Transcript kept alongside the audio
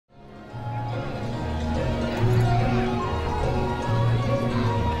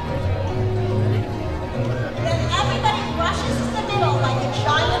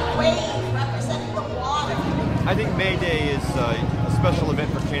May Day is a special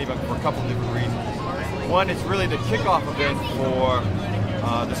event for Kennebunk for a couple of different reasons. One, it's really the kickoff event for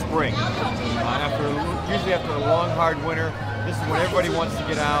the spring. Usually after a long, hard winter, this is when everybody wants to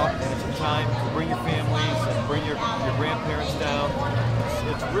get out, and it's a time to bring your families and bring your grandparents down.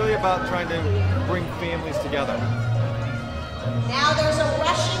 It's really about trying to bring families together. Now there's a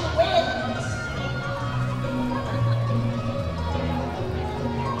rushing wind.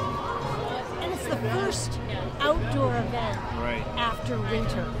 And it's the first outdoor event after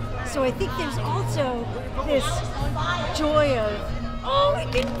winter. So I think there's also this joy of, oh,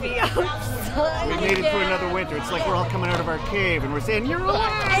 we can be outside. We made it through another winter. It's like we're all coming out of our cave and we're saying, you're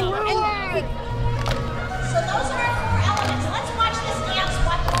alive! And we're alive! So those are our 4 elements. Let's watch this dance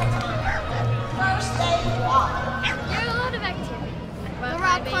one more time. First they walk. There are a lot of activities.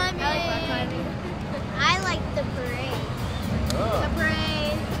 Rock climbing. I like rock climbing. I like the parade. The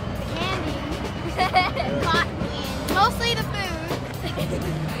parade. The candy. Cotton candy. Mostly the food.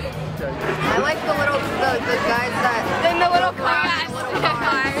 I like the guys that In the little cars.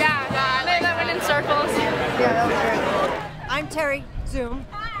 Yeah, that went in circles. yeah, that was great. I'm Terry, Zoom.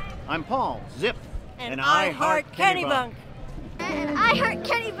 I'm Paul, Zip. And I heart Kennebunk. And I heart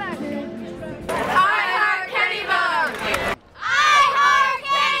Kennebunk. I heart Kennebunk. I heart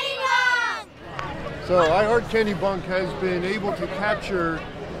Kennebunk. So iheartkennebunk has been able to capture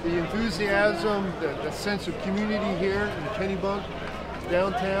the enthusiasm, the sense of community here in Kennebunk,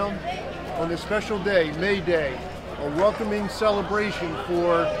 downtown, on this special day, May Day, a welcoming celebration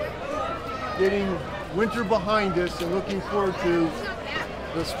for getting winter behind us and looking forward to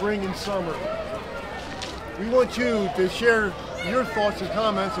the spring and summer. We want you to share your thoughts and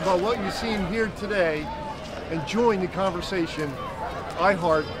comments about what you've seen here today and join the conversation. I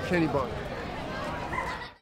heart Kennebunk.